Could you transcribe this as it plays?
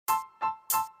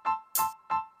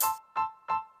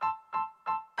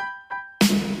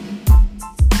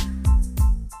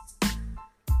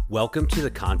Welcome to the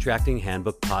Contracting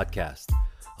Handbook Podcast,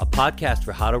 a podcast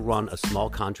for how to run a small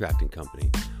contracting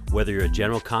company. Whether you're a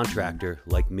general contractor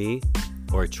like me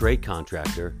or a trade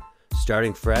contractor,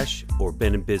 starting fresh or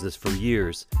been in business for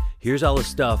years, here's all the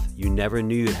stuff you never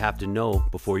knew you'd have to know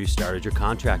before you started your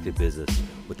contracting business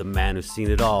with the man who's seen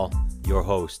it all, your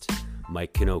host,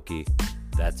 Mike Kanoki.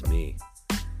 That's me.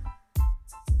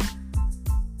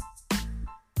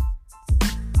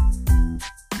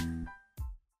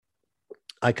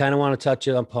 I kind of want to touch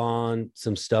upon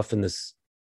some stuff in the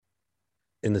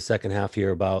second half here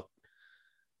about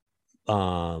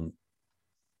our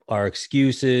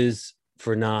excuses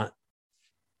for not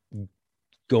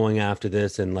going after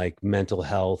this and like mental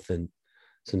health and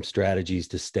some strategies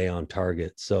to stay on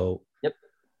target. So, yep.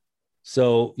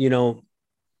 So,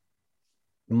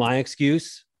 my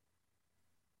excuse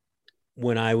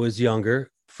when I was younger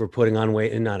for putting on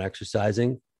weight and not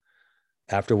exercising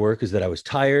after work is that I was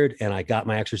tired and I got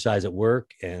my exercise at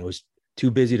work and I was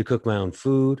too busy to cook my own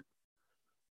food.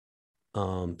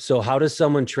 So how does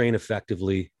someone train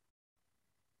effectively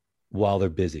while they're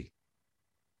busy?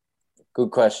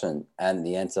 Good question. And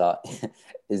the answer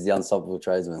is the unstoppable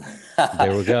tradesman.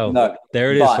 There we go. No,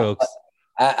 there it is, folks.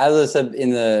 As I said in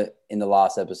the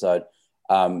last episode,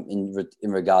 in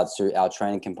regards to our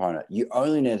training component, you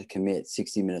only need to commit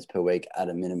 60 minutes per week at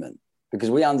a minimum. Because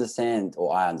I understand,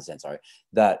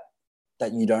 that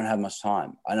you don't have much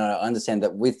time. I understand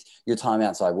that with your time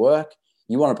outside work,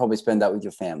 you want to probably spend that with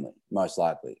your family, most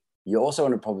likely. You also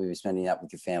want to probably be spending that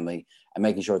with your family and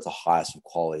making sure it's the highest of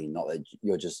quality, not that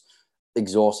you're just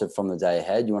exhausted from the day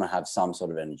ahead. You want to have some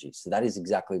sort of energy. So that is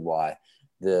exactly why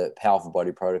the Powerful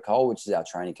Body Protocol, which is our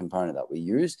training component that we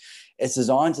use, it's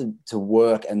designed to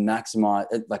work and maximize,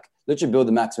 like literally build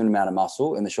the maximum amount of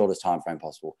muscle in the shortest time frame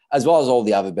possible, as well as all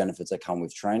the other benefits that come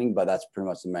with training. But that's pretty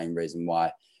much the main reason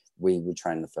why we would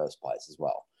train in the first place as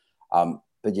well.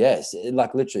 But yes,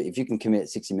 like literally, if you can commit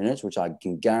 60 minutes, which I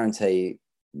can guarantee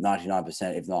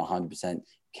 99%, if not 100%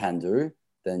 can do,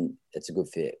 then it's a good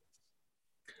fit.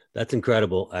 That's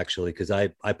incredible, actually, because I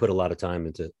put a lot of time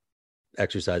into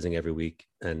exercising every week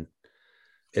and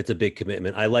it's a big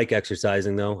commitment. I like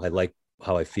exercising though. I like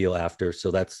how I feel after.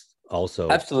 So that's also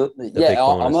absolutely. Yeah.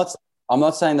 I'm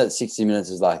not saying that 60 minutes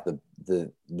is like the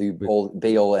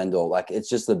be all end all. Like it's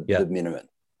just the minimum.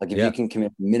 Like if you can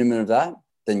commit the minimum of that,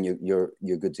 then you're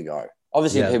good to go.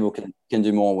 Obviously people can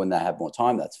do more when they have more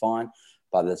time. That's fine.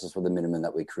 But that's just for the minimum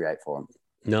that we create for them.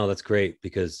 No, that's great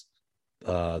because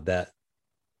that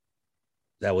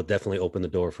would definitely open the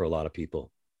door for a lot of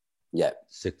people. Yeah.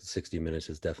 60 minutes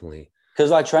is definitely.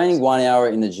 Because like training 1 hour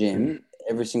in the gym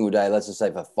every single day, let's just say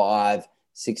for 5-6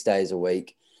 days a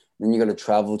week, then you got to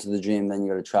travel to the gym, then you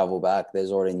got to travel back.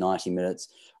 There's already 90 minutes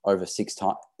over six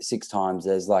times.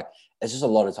 There's like, it's just a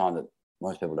lot of time that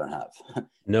most people don't have.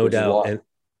 No doubt. And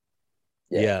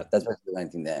that's basically the main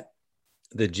thing there.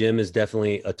 The gym is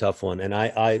definitely a tough one. And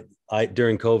I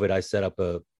during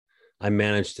COVID, I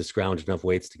managed to scrounge enough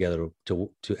weights together to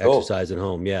exercise at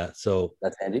home. Yeah. So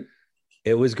that's handy.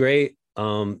 It was great.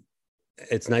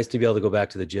 It's nice to be able to go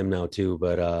back to the gym now too,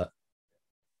 but,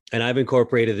 and I've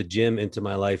incorporated the gym into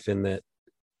my life in that,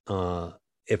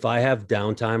 if I have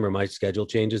downtime or my schedule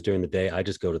changes during the day, I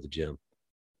just go to the gym.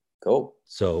 Cool.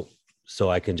 So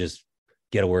I can just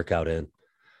get a workout in.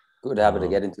 Good habit to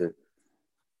get into.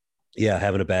 Yeah.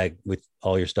 Having a bag with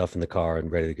all your stuff in the car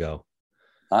and ready to go.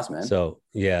 Nice, man. So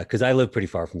yeah, because I live pretty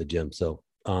far from the gym. So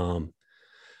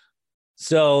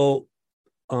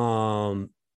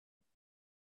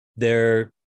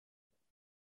they're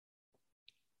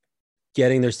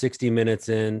getting their 60 minutes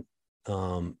in,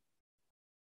 and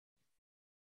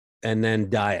then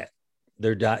diet.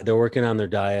 They're working on their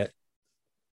diet.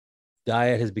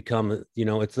 Diet has become,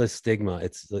 it's a stigma.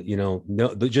 It's,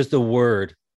 just the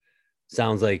word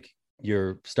sounds like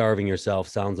you're starving yourself.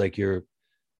 Sounds like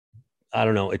I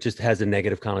don't know. It just has a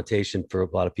negative connotation for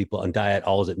a lot of people. And diet,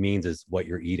 all it means is what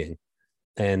you're eating.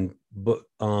 But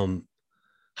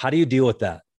how do you deal with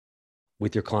that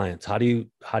with your clients? How do you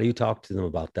talk to them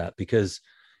about that? Because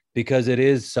it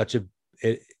is that's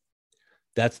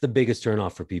the biggest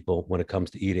turnoff for people when it comes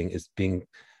to eating is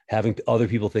having other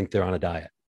people think they're on a diet.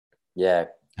 Yeah.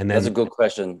 And that's a good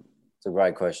question. It's a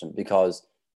great question because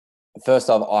first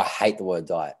off, I hate the word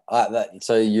diet.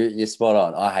 So you're spot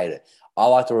on. I hate it. I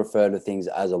like to refer to things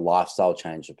as a lifestyle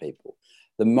change for people.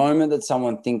 The moment that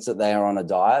someone thinks that they are on a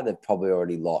diet, they've probably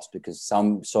already lost because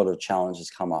some sort of challenge has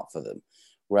come up for them.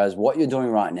 Whereas what you're doing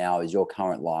right now is your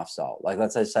current lifestyle. Like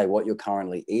let's say what you're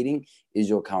currently eating is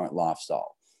your current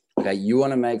lifestyle. Okay, you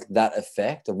want to make that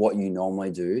effect of what you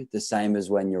normally do the same as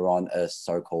when you're on a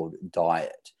so-called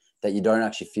diet. that you don't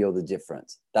actually feel the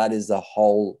difference. That is the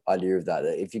whole idea of that.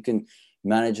 If you can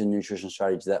manage a nutrition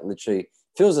strategy that literally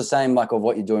feels the same like of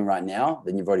what you're doing right now,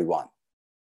 then you've already won.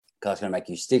 Because it's going to make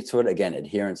you stick to it. Again,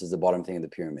 adherence is the bottom thing of the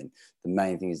pyramid. The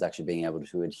main thing is actually being able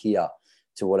to adhere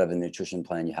to whatever nutrition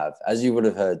plan you have. As you would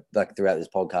have heard like throughout this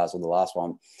podcast or the last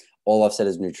one, all I've said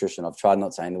is nutrition. I've tried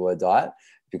not saying the word diet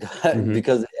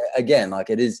because again, like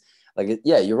it is like,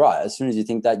 yeah, you're right. As soon as you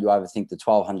think that, you either think the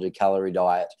 1200 calorie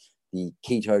diet, the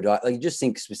keto diet, like you just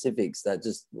think specifics that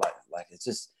just like it's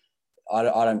just, I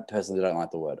don't personally don't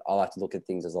like the word. I like to look at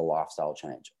things as a lifestyle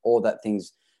change, or that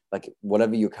things like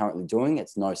whatever you're currently doing,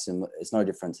 it's no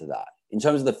different to that. In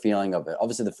terms of the feeling of it,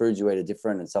 obviously the foods you eat are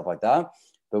different and stuff like that.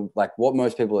 But like what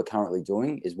most people are currently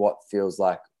doing is what feels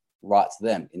like right to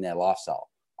them in their lifestyle.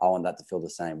 I want that to feel the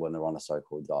same when they're on a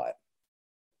so-called diet.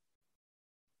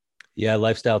 Yeah,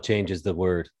 lifestyle change is the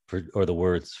word or the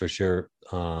words for sure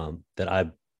that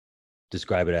I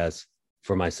describe it as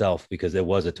for myself, because it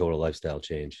was a total lifestyle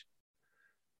change.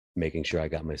 Making sure I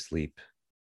got my sleep,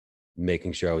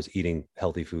 making sure I was eating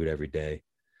healthy food every day,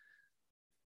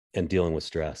 and dealing with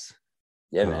stress.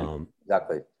 Yeah, man.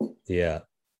 Exactly. Yeah.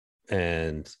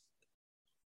 And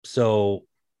so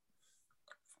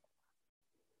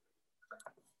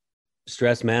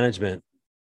stress management,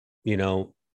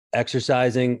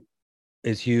 exercising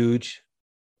is huge,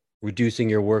 reducing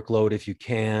your workload if you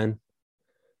can.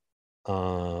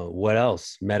 What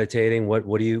else? Meditating.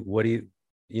 What do you,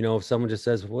 if someone just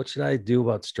says, what should I do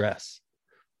about stress?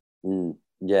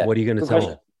 Yeah. What are you going to tell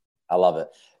them? I love it.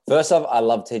 First off, I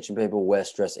love teaching people where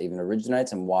stress even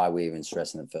originates and why we even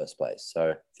stress in the first place. So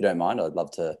if you don't mind, I'd love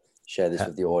to share this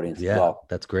with the audience as well.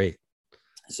 That's great.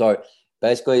 So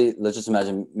basically, let's just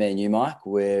imagine me and you, Mike,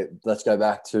 let's go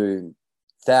back to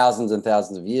thousands and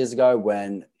thousands of years ago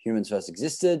when humans first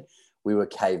existed. We were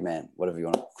cavemen, whatever you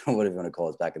want to call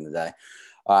us back in the day.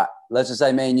 All right, let's just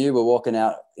say me and you were walking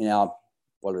out in our,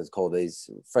 what is it called, these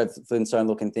Fred Flintstone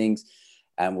looking things,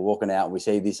 and we're walking out and we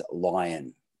see this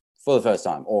lion for the first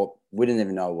time, or we didn't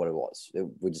even know what it was.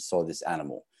 We just saw this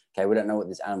animal. Okay, we don't know what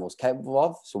this animal is capable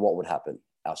of, so what would happen?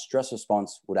 Our stress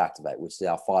response would activate, which is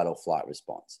our fight or flight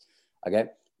response. Okay,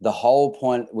 the whole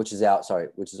point, which is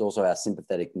also our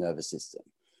sympathetic nervous system.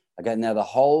 Okay, now the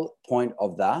whole point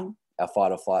of that, our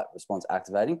fight or flight response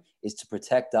activating, is to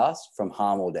protect us from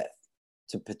harm or death.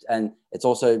 And it's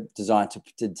also designed to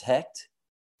detect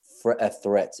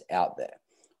threats out there.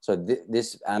 So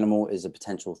this animal is a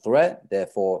potential threat.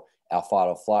 Therefore, our fight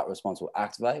or flight response will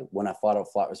activate. When our fight or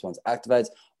flight response activates,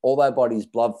 all our body's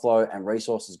blood flow and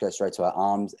resources go straight to our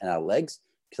arms and our legs,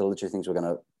 because it literally thinks we're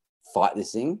going to fight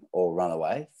this thing or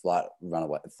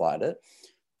fight it.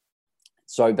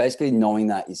 So basically knowing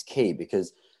that is key,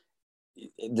 because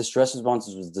the stress response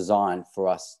was designed for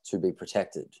us to be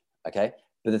protected. Okay.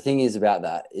 But the thing is about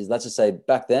that is, let's just say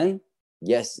back then,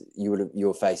 yes, you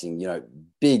were facing,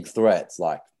 big threats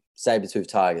like saber-toothed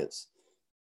tigers,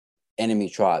 enemy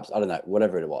tribes, I don't know,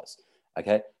 whatever it was.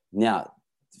 Okay. Now,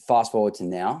 fast forward to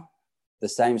now, the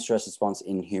same stress response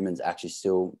in humans actually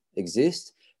still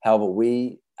exists. However,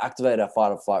 we activate our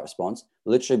fight or flight response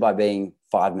literally by being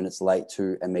 5 minutes late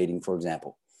to a meeting, for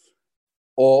example,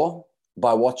 or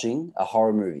by watching a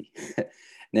horror movie.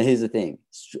 Now, here's the thing.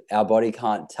 Our body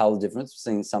can't tell the difference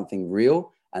between something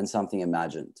real and something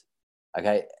imagined.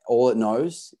 Okay. All it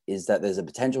knows is that there's a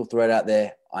potential threat out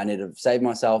there. I need to save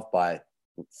myself by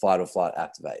fight or flight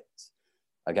activates.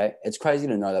 Okay. It's crazy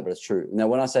to know that, but it's true. Now,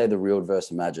 when I say the real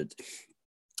versus imagined,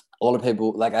 a lot of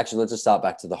people let's just start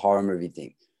back to the horror movie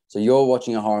thing. So you're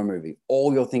watching a horror movie.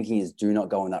 All you're thinking is do not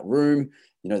go in that room.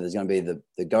 There's going to be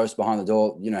the ghost behind the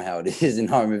door. You know how it is in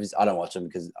horror movies. I don't watch them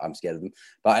because I'm scared of them.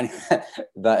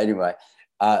 But anyway,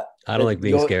 I don't like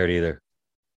being scared either.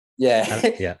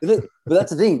 Yeah. Yeah. But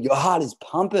that's the thing. Your heart is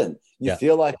pumping. You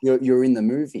feel like you're in the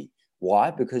movie. Why?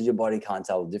 Because your body can't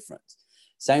tell the difference.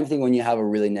 Same thing when you have a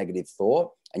really negative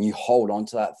thought and you hold on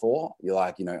to that thought. You're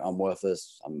like, I'm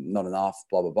worthless. I'm not enough,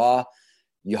 blah, blah, blah.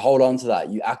 You hold on to that.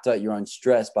 You activate your own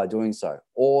stress by doing so.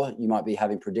 Or you might be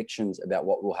having predictions about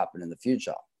what will happen in the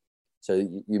future. So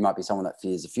you might be someone that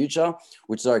fears the future,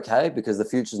 which is okay because the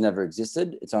future's never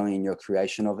existed. It's only in your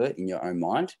creation of it, in your own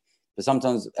mind. But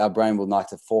sometimes our brain would like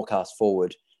to forecast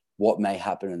forward what may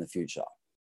happen in the future.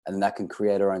 And then that can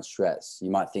create our own stress.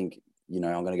 You might think, I'm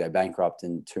going to go bankrupt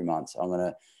in 2 months.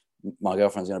 My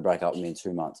girlfriend's going to break up with me in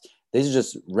 2 months. These are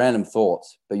just random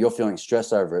thoughts, but you're feeling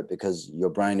stressed over it because your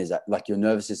brain is like your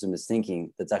nervous system is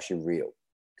thinking that's actually real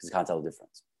because it can't tell the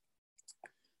difference.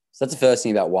 So that's the first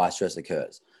thing about why stress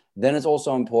occurs. Then it's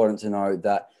also important to know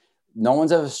that no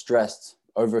one's ever stressed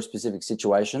over a specific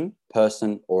situation,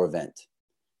 person, or event.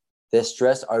 They're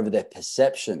stressed over their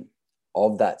perception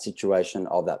of that situation,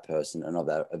 of that person, and of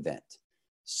that event.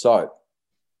 So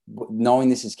knowing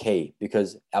this is key,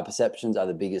 because our perceptions are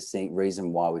the biggest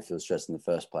reason why we feel stressed in the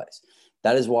first place.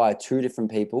 That is why two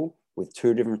different people with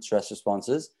two different stress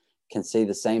responses can see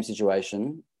the same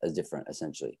situation as different,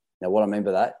 essentially. Now, what I mean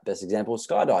by that, best example is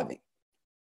skydiving.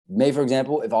 Me, for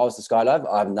example, if I was to skydive,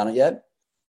 I haven't done it yet,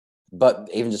 but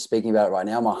even just speaking about it right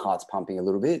now, my heart's pumping a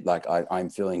little bit. Like I'm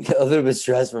feeling a little bit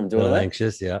stressed from doing it.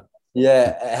 Anxious, yeah.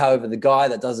 Yeah. However, the guy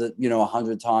that does it,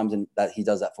 100 times and that he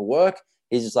does that for work,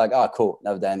 he's just like, oh, cool,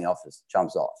 another day in the office,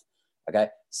 jumps off. Okay.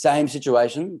 Same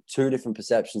situation, two different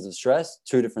perceptions of stress,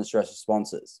 two different stress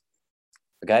responses.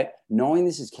 Okay. Knowing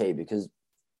this is key, because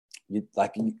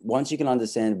once you can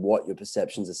understand what your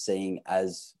perceptions are seeing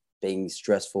as being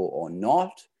stressful or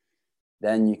not,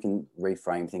 then you can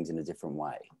reframe things in a different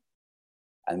way.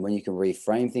 And when you can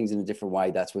reframe things in a different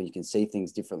way, that's when you can see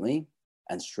things differently,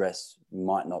 and stress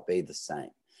might not be the same.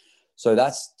 So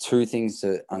that's two things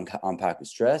to unpack with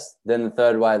stress. Then the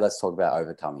third way, let's talk about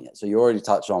overcoming it. So you already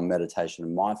touched on meditation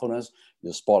and mindfulness.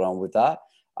 You're spot on with that.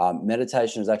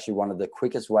 Meditation is actually one of the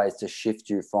quickest ways to shift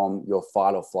you from your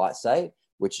fight or flight state,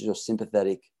 which is your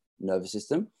sympathetic nervous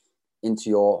system, into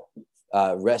your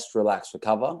rest, relax,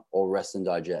 recover, or rest and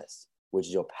digest, which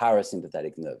is your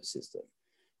parasympathetic nervous system.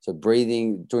 So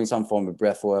breathing, doing some form of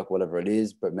breath work, whatever it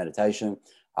is, but meditation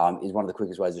is one of the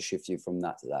quickest ways to shift you from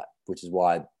that to that, which is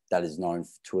why that is known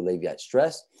to alleviate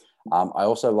stress. I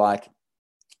also like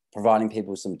providing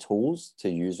people some tools to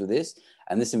use with this.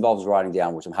 And this involves writing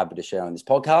down, which I'm happy to share on this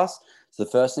podcast. So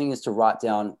the first thing is to write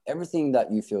down everything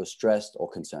that you feel stressed or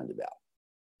concerned about.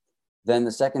 Then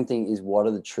the second thing is, what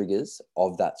are the triggers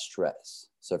of that stress?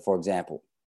 So for example,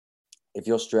 if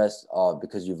you're stressed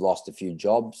because you've lost a few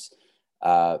jobs,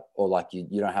 or like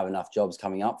you don't have enough jobs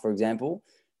coming up, for example,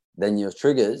 then your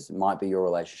triggers might be your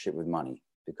relationship with money.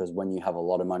 Because when you have a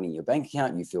lot of money in your bank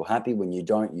account, you feel happy. When you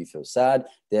don't, you feel sad.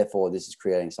 Therefore, this is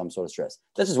creating some sort of stress.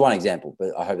 This is one example, but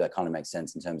I hope that kind of makes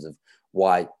sense in terms of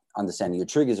why understanding your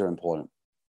triggers are important.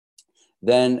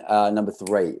 Then number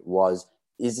 3 was,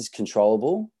 is this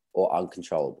controllable or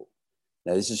uncontrollable?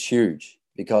 Now, this is huge,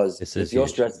 because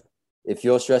if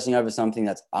you're stressing over something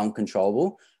that's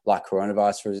uncontrollable, like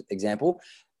coronavirus, for example,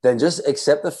 then just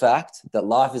accept the fact that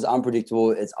life is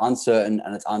unpredictable, it's uncertain,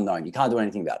 and it's unknown. You can't do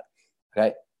anything about it.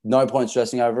 Okay. No point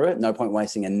stressing over it. No point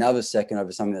wasting another second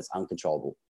over something that's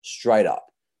uncontrollable. Straight up.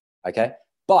 Okay.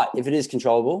 But if it is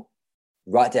controllable,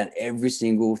 write down every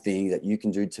single thing that you can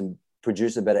do to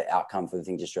produce a better outcome for the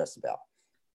things you're stressed about.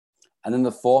 And then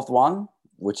the fourth one,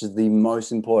 which is the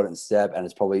most important step, and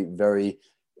it's probably very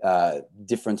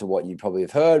different to what you probably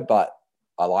have heard, but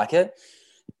I like it,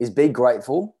 is be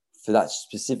grateful for that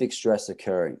specific stress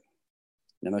occurring.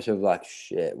 Now, most people are like,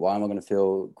 shit, why am I going to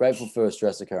feel grateful for a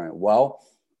stress occurring? Well,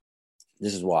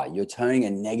 this is why. You're turning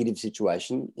a negative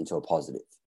situation into a positive.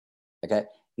 Okay.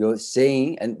 You're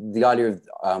seeing, and the idea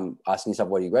of asking yourself,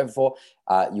 what are you grateful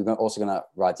for? You're also going to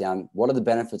write down, what are the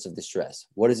benefits of this stress?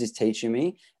 What is this teaching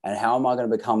me? And how am I going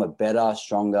to become a better,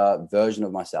 stronger version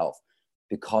of myself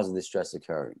because of this stress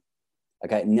occurring?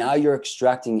 Okay. Now you're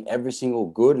extracting every single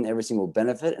good and every single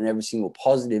benefit and every single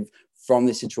positive from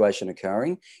this situation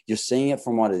occurring. You're seeing it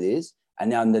from what it is. And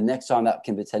now the next time that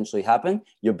can potentially happen,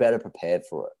 you're better prepared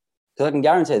for it. Because I can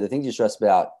guarantee the things you stressed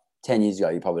about 10 years ago,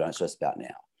 you probably don't stress about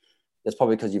now. That's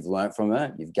probably because you've learned from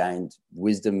it. You've gained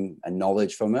wisdom and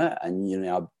knowledge from it. And you're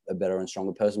now a better and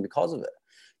stronger person because of it.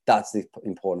 That's the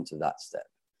importance of that step.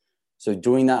 So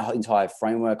doing that entire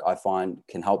framework, I find,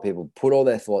 can help people put all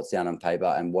their thoughts down on paper,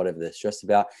 and whatever they're stressed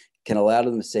about can allow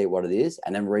them to see what it is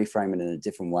and then reframe it in a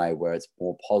different way where it's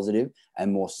more positive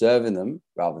and more serving them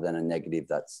rather than a negative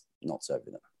that's not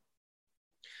serving them.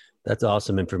 That's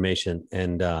awesome information.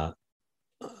 And a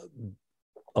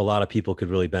lot of people could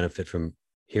really benefit from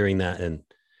hearing that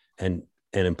and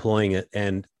employing it.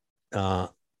 And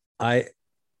I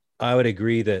would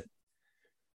agree that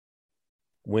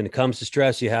when it comes to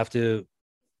stress, you have to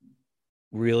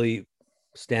really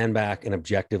stand back and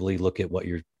objectively look at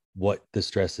what the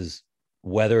stress is,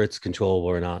 whether it's controllable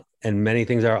or not. And many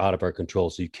things are out of our control.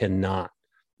 So you cannot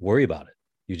worry about it.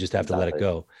 You just have to let it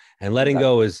go. And letting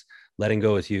go is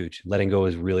huge. Letting go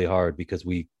is really hard, because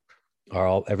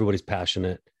everybody's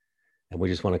passionate and we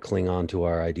just want to cling on to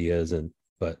our ideas.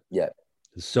 But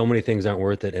so many things aren't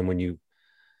worth it. And when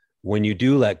you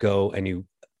do let go and you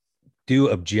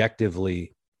do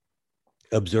objectively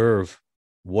observe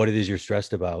what it is you're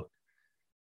stressed about,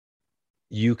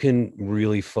 you can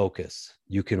really focus.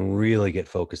 You can really get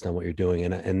focused on what you're doing.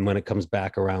 And when it comes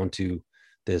back around to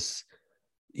this,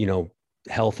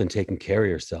 health and taking care of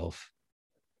yourself,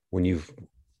 when you've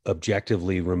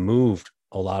objectively removed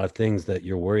a lot of things that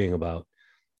you're worrying about,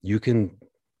 you can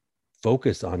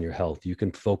focus on your health. You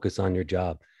can focus on your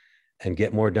job and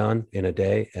get more done in a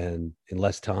day and in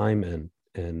less time, and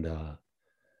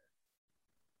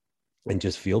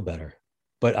just feel better.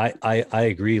 But I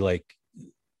agree, like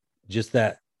just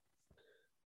that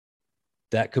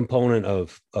component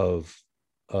of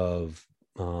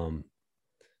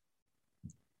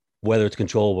whether it's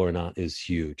controllable or not is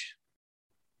huge.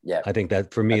 Yeah. I think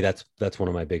that for me, that's one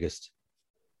of my biggest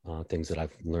things that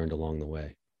I've learned along the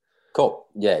way. Cool.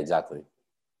 Yeah, exactly.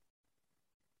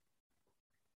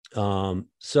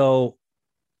 So,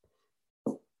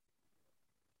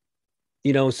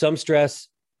 some stress,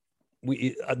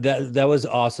 that was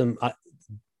awesome.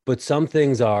 But some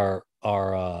things are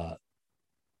out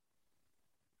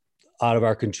of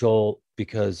our control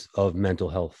because of mental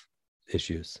health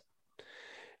issues.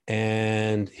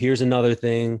 And here's another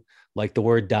thing, like the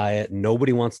word diet.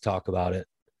 Nobody wants to talk about it.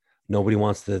 Nobody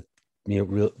wants to,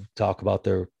 talk about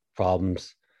their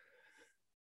problems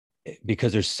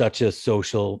because there's such a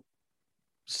social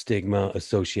stigma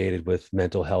associated with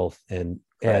mental health, and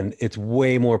it's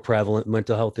way more prevalent.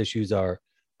 Mental health issues are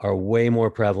way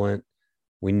more prevalent.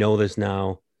 We know this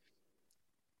now.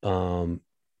 And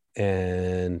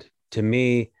to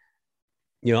me,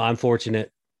 I'm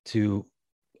fortunate to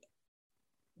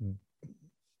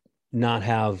not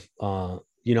have,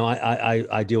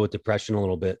 I deal with depression a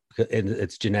little bit, and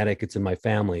it's genetic. It's in my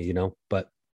family, but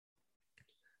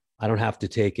I don't have to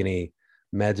take any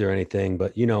meds or anything.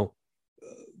 But,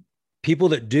 people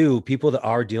that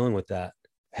are dealing with that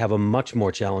have a much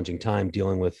more challenging time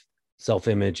dealing with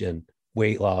self-image and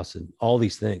weight loss and all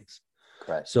these things.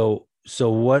 Correct. So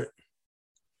what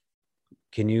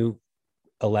can you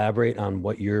elaborate on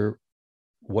what you're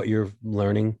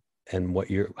learning and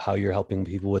how you're helping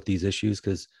people with these issues?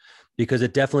 Because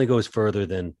it definitely goes further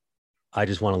than I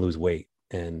just want to lose weight.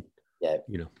 And yeah,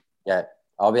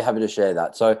 I'll be happy to share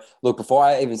that. So look, before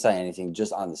I even say anything,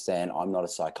 just understand I'm not a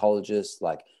psychologist.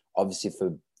 Like obviously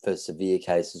for severe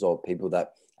cases or people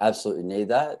that absolutely need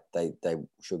that, they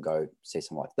should go see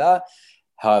someone like that.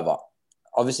 However,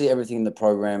 obviously everything in the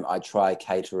program, I try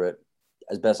cater it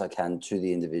as best I can to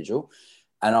the individual.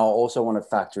 And I'll also want to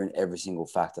factor in every single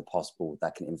factor possible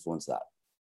that can influence that.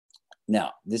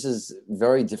 Now, this is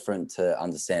very different to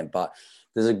understand, but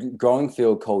there's a growing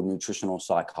field called nutritional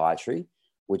psychiatry,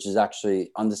 which is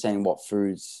actually understanding what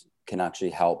foods can actually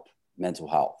help mental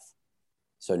health.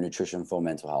 So nutrition for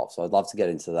mental health. So I'd love to get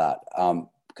into that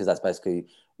because that's basically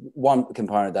one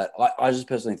component that I just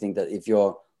personally think that if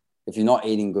you're not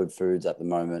eating good foods at the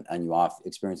moment and you are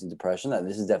experiencing depression, that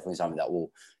this is definitely something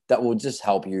that will just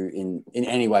help you in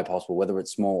any way possible, whether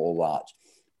it's small or large.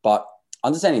 But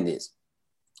understanding this,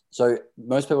 so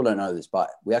most people don't know this,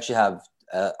 but we actually have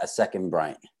a second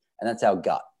brain, and that's our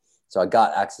gut. So our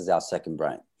gut acts as our second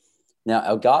brain. Now,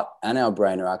 our gut and our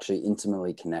brain are actually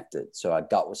intimately connected. So our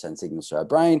gut will send signals to our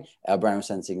brain will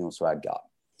send signals to our gut.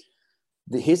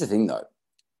 Here's the thing though,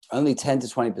 only 10 to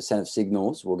 20% of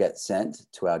signals will get sent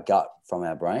to our gut from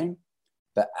our brain,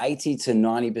 but 80 to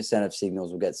 90% of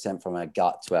signals will get sent from our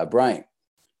gut to our brain.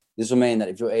 This will mean that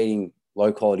if you're eating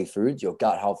low quality foods, your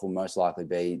gut health will most likely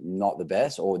be not the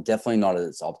best, or definitely not at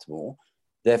its optimal.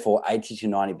 Therefore, 80 to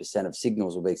 90% of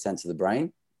signals will be sent to the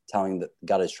brain telling that the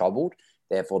gut is troubled.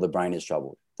 Therefore, the brain is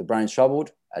troubled. The brain is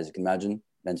troubled, as you can imagine,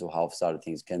 mental health side of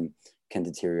things can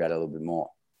deteriorate a little bit more.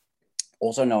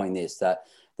 Also knowing this, that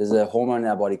there's a hormone in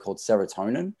our body called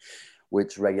serotonin,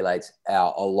 which regulates a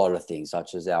lot of things,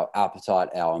 such as our appetite,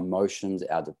 our emotions,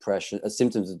 our depression,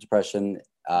 symptoms of depression,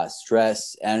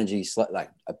 stress, energy,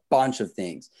 like a bunch of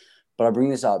things. But I bring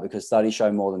this up because studies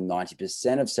show more than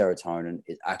 90% of serotonin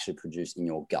is actually produced in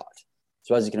your gut.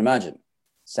 So as you can imagine,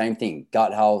 same thing,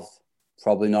 gut health,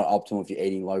 probably not optimal if you're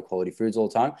eating low quality foods all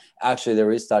the time. Actually,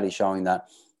 there is studies showing that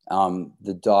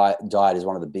the diet is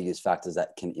one of the biggest factors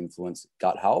that can influence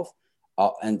gut health,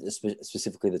 and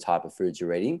specifically the type of foods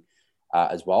you're eating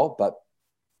as well. But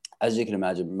as you can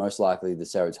imagine, most likely the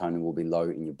serotonin will be low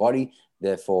in your body.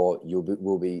 Therefore,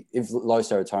 if low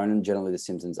serotonin, generally the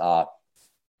symptoms are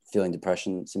feeling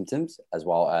depression symptoms, as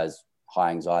well as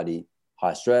high anxiety,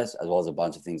 high stress, as well as a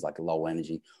bunch of things like low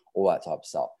energy, all that type of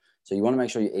stuff. So you want to make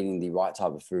sure you're eating the right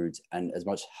type of foods and as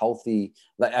much healthy,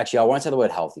 actually, I won't say the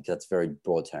word healthy because that's a very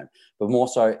broad term, but more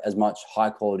so as much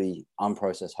high quality,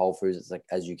 unprocessed whole foods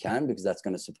as you can, because that's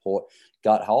going to support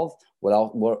gut health. What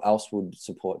else would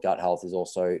support gut health is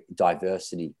also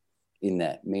diversity in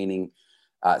there, meaning,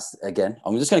 again,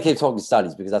 I'm just going to keep talking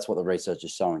studies because that's what the research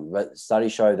is showing. But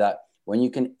studies show that when you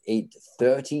can eat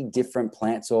 30 different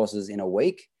plant sources in a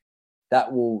week,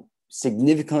 that will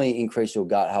significantly increase your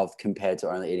gut health compared to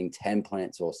only eating 10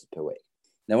 plant sources per week.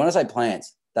 Now, when I say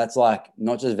plants, that's like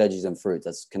not just veggies and fruits.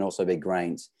 That can also be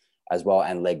grains as well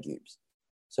and legumes.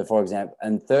 So, for example,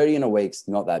 and 30 in a week's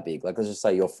not that big. Like, let's just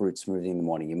say your fruit smoothie in the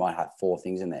morning, you might have 4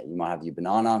 things in there. You might have your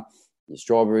banana, your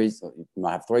strawberries, or you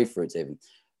might have 3 fruits even.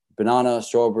 Banana,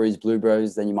 strawberries,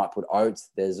 blueberries, then you might put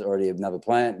oats. There's already another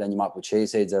plant. Then you might put chia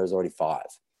seeds. There's already 5.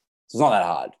 So it's not that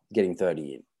hard getting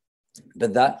 30 in.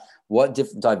 But what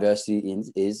diversity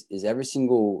is every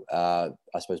single,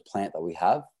 I suppose, plant that we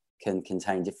have can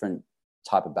contain different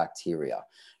type of bacteria.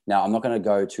 Now, I'm not going to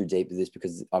go too deep with this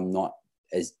because I'm not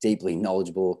as deeply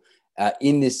knowledgeable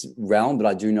in this realm, but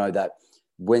I do know that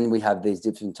when we have these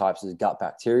different types of gut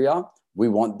bacteria, we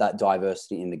want that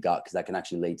diversity in the gut because that can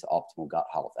actually lead to optimal gut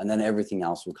health. And then everything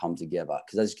else will come together.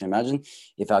 Because as you can imagine,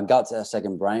 if our gut's our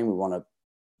second brain, we want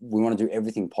to do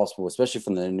everything possible, especially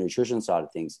from the nutrition side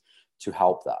of things, to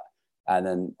help that. And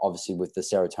then obviously with the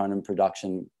serotonin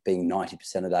production being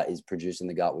 90% of that is produced in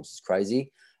the gut, which is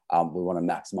crazy. We want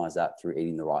to maximize that through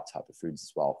eating the right type of foods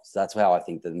as well. So that's how I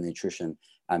think that the nutrition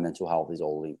and mental health is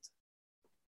all linked.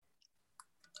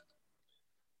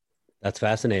 That's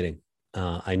fascinating.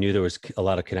 I knew there was a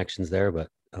lot of connections there, but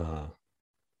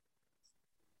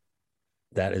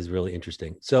that is really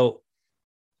interesting. So,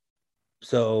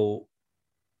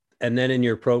 and then in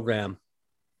your program,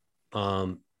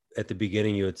 at the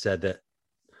beginning, you had said that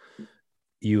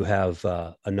you have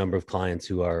a number of clients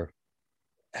who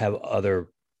have other,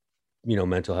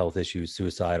 mental health issues,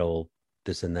 suicidal,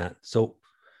 this and that. So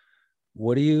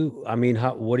what are you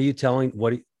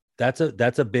telling, that's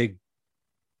a big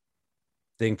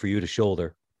thing for you to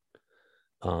shoulder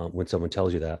when someone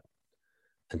tells you that.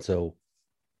 And so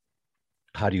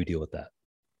how do you deal with that?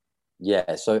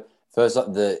 Yeah. So first,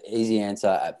 the easy answer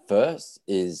at first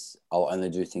is I'll only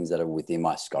do things that are within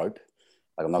my scope.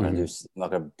 Like I'm not going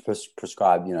to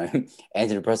prescribe,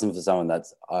 antidepressant for someone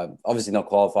that's obviously not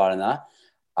qualified in that.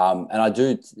 And I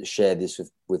do share this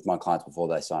with my clients before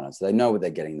they sign up, so they know what they're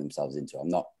getting themselves into.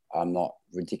 I'm not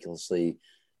ridiculously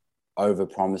over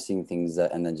promising things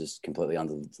and then just completely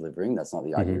under delivering. That's not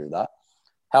the idea of that.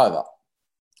 However,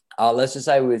 let's just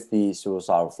say with the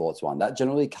suicidal thoughts one, that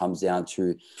generally comes down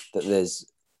to that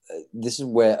this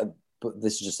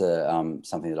is just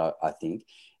something that I think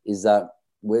is that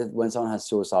when someone has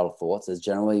suicidal thoughts, there's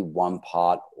generally one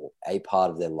part or a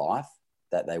part of their life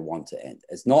that they want to end.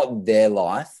 It's not their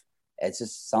life. It's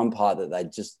just some part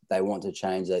that they want to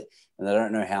change it and they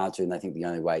don't know how to. And they think the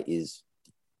only way is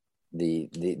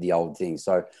the old thing.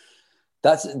 So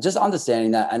that's just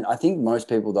understanding that. And I think most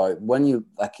people though, when you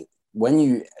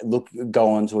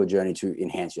go onto a journey to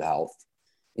enhance your health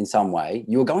in some way,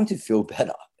 you're going to feel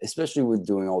better, especially with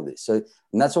doing all this. So,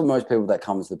 and that's what most people that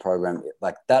come to the program,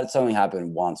 like that's only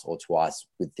happened once or twice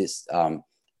with this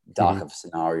dark of a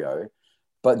scenario.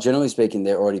 But generally speaking,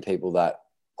 they're already people that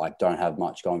like don't have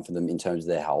much going for them in terms of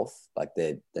their health. Like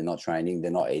they're not training,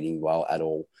 they're not eating well at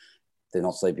all. They're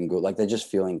not sleeping good. Like they're just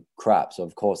feeling crap. So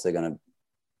of course I'm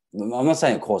not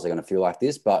saying of course they're going to feel like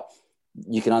this, but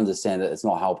you can understand that it's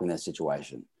not helping their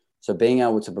situation. So being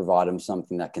able to provide them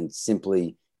something that can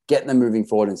simply get them moving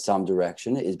forward in some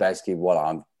direction is basically what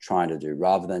I'm trying to do,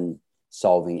 rather than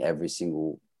solving every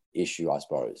single issue, I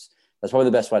suppose. That's probably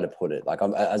the best way to put it. Like,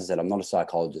 as I said, I'm not a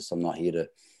psychologist. I'm not here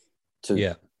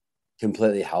to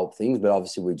completely help things, but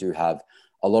obviously we do have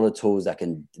a lot of tools that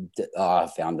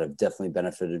I've found have definitely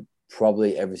benefited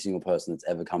probably every single person that's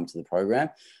ever come to the program.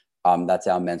 That's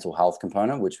our mental health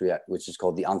component, which is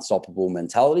called the unstoppable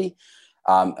mentality.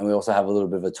 And we also have a little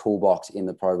bit of a toolbox in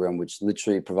the program, which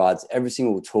literally provides every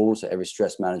single tool. So every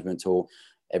stress management tool,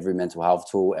 every mental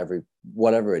health tool, every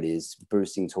whatever it is,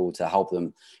 boosting tool to help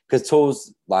them. Because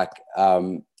tools like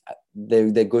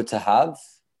they're good to have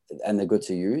and they're good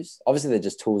to use. Obviously, they're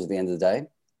just tools at the end of the day.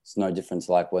 It's no different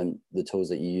to like when the tools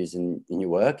that you use in your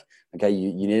work. Okay,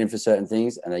 you need them for certain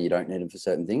things and then you don't need them for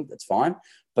certain things. That's fine,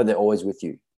 but they're always with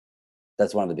you.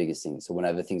 That's one of the biggest things. So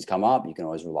whenever things come up, you can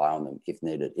always rely on them if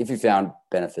needed, if you found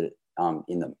benefit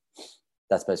in them.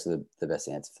 That's basically the best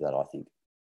answer for that, I think.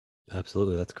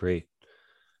 Absolutely. That's great.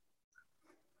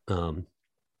 And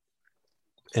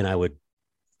I would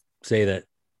say that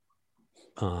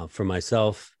for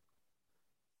myself,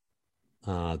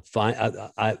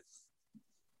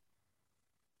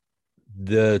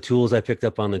 the tools I picked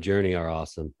up on the journey are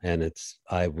awesome. And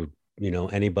I would,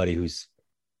 anybody who's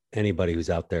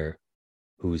out there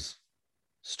who's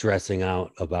stressing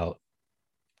out about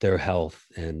their health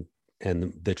and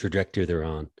the trajectory they're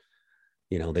on,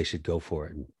 they should go for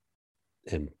it.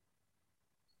 And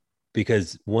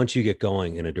because once you get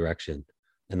going in a direction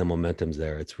and the momentum's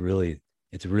there, it's really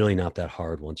not that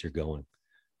hard once you're going.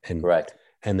 And correct.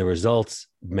 And the results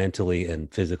mentally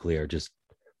and physically are just,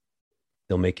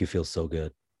 they'll make you feel so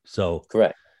good. So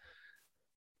Correct.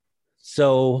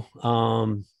 So,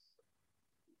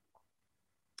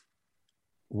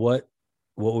 what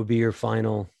would be your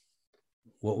final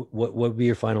what would be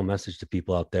your final message to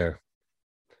people out there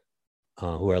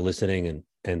who are listening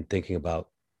and thinking about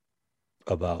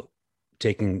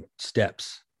taking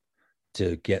steps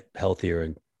to get healthier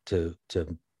and to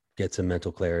get some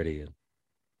mental clarity? And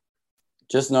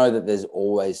just know that there's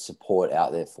always support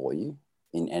out there for you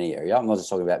in any area. I'm not just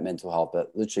talking about mental health,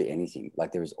 but literally anything.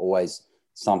 Like there is always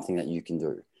something that you can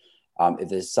do.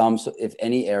 If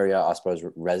any area, I suppose,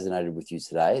 resonated with you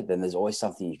today, then there's always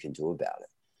something you can do about it.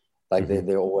 Like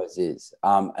there always is.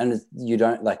 And you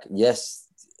don't yes,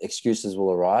 excuses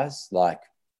will arise. Like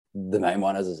the main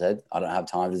one, as I said, I don't have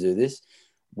time to do this.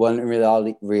 Well, in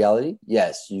reality,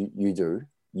 yes, you do.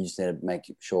 You just need to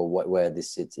make sure where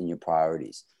this sits in your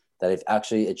priorities. That if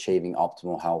actually achieving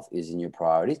optimal health is in your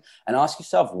priorities, and ask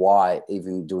yourself why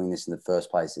even doing this in the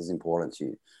first place is important to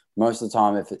you. Most of the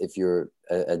time, if you're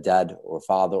a dad or a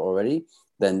father already,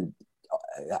 then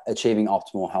achieving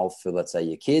optimal health for, let's say,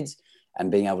 your kids and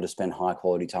being able to spend high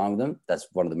quality time with them, that's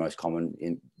one of the most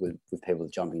common with people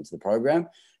jumping into the program,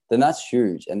 then that's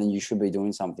huge. And then you should be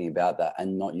doing something about that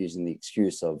and not using the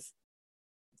excuse of,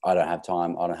 I don't have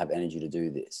time, I don't have energy to do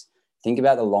this. Think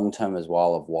about the long term as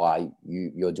well of why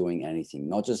you're doing anything,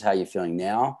 not just how you're feeling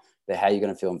now, but how you're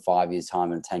going to feel in 5 years'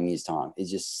 time and 10 years' time.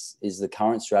 Is the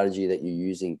current strategy that you're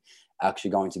using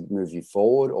actually going to move you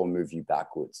forward or move you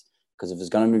backwards? Because if it's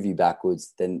going to move you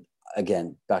backwards, then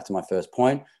again, back to my first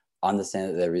point, understand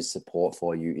that there is support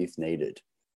for you if needed.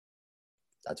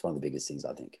 That's one of the biggest things,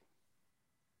 I think.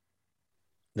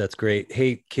 That's great.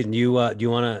 Hey, can you do you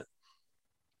want to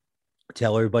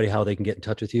tell everybody how they can get in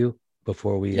touch with you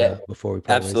before we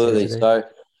absolutely. So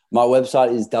my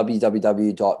website is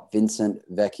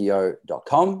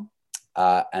www.vincentvecchio.com.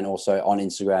 And also on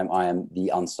Instagram, I am the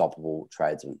Unstoppable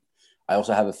Tradesman. I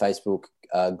also have a Facebook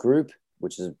group,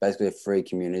 which is basically a free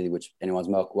community, which anyone's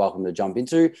welcome to jump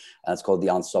into. And it's called the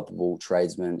Unstoppable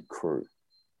Tradesman Crew.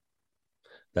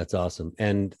 That's awesome.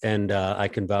 And I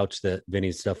can vouch that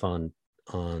Vinnie's stuff on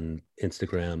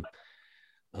Instagram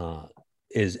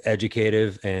is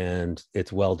educative and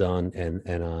it's well done.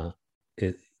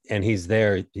 And he's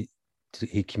there.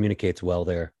 He communicates well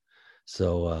there.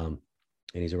 So, and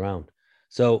he's around.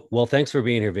 So, well, thanks for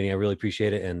being here, Vinnie. I really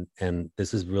appreciate it. And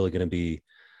this is really going to be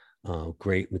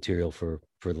great material for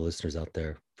the listeners out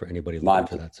there, for anybody looking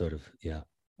for that sort of, yeah.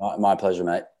 My pleasure,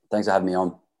 mate. Thanks for having me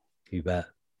on. You bet.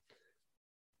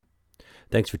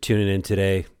 Thanks for tuning in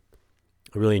today.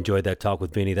 I really enjoyed that talk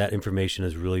with Vinnie. That information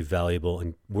is really valuable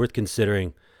and worth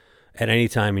considering at any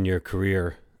time in your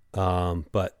career.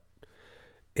 But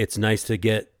it's nice to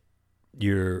get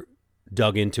your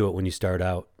dug into it when you start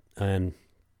out. And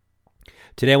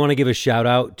today I want to give a shout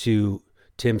out to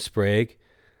Tim Sprague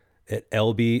at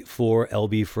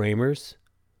LB4LB Framers.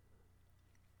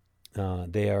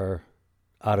 They are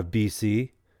out of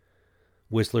BC,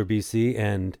 Whistler, BC.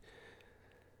 And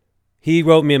he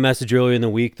wrote me a message earlier in the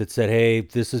week that said, hey,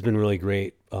 this has been really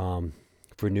great for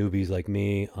newbies like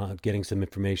me, getting some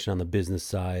information on the business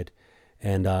side.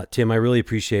 And Tim, I really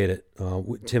appreciate it.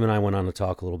 Tim and I went on to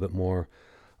talk a little bit more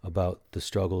about the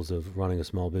struggles of running a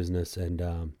small business.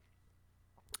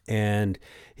 And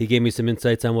he gave me some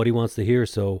insights on what he wants to hear.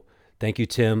 So thank you,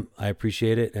 Tim. I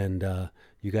appreciate it. And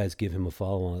you guys give him a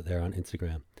follow on there on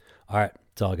Instagram. All right.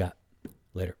 That's all I got.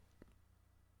 Later.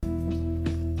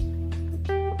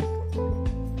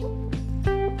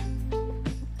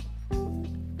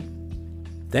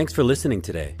 Thanks for listening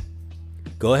today.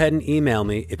 Go ahead and email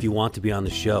me if you want to be on the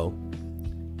show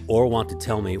or want to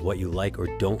tell me what you like or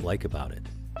don't like about it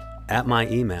at my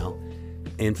email,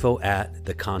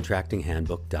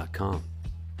 info@thecontractinghandbook.com.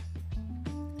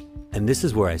 And this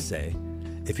is where I say,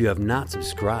 if you have not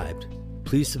subscribed,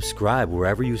 please subscribe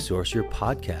wherever you source your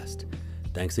podcast.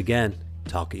 Thanks again.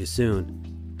 Talk to you soon.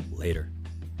 Later.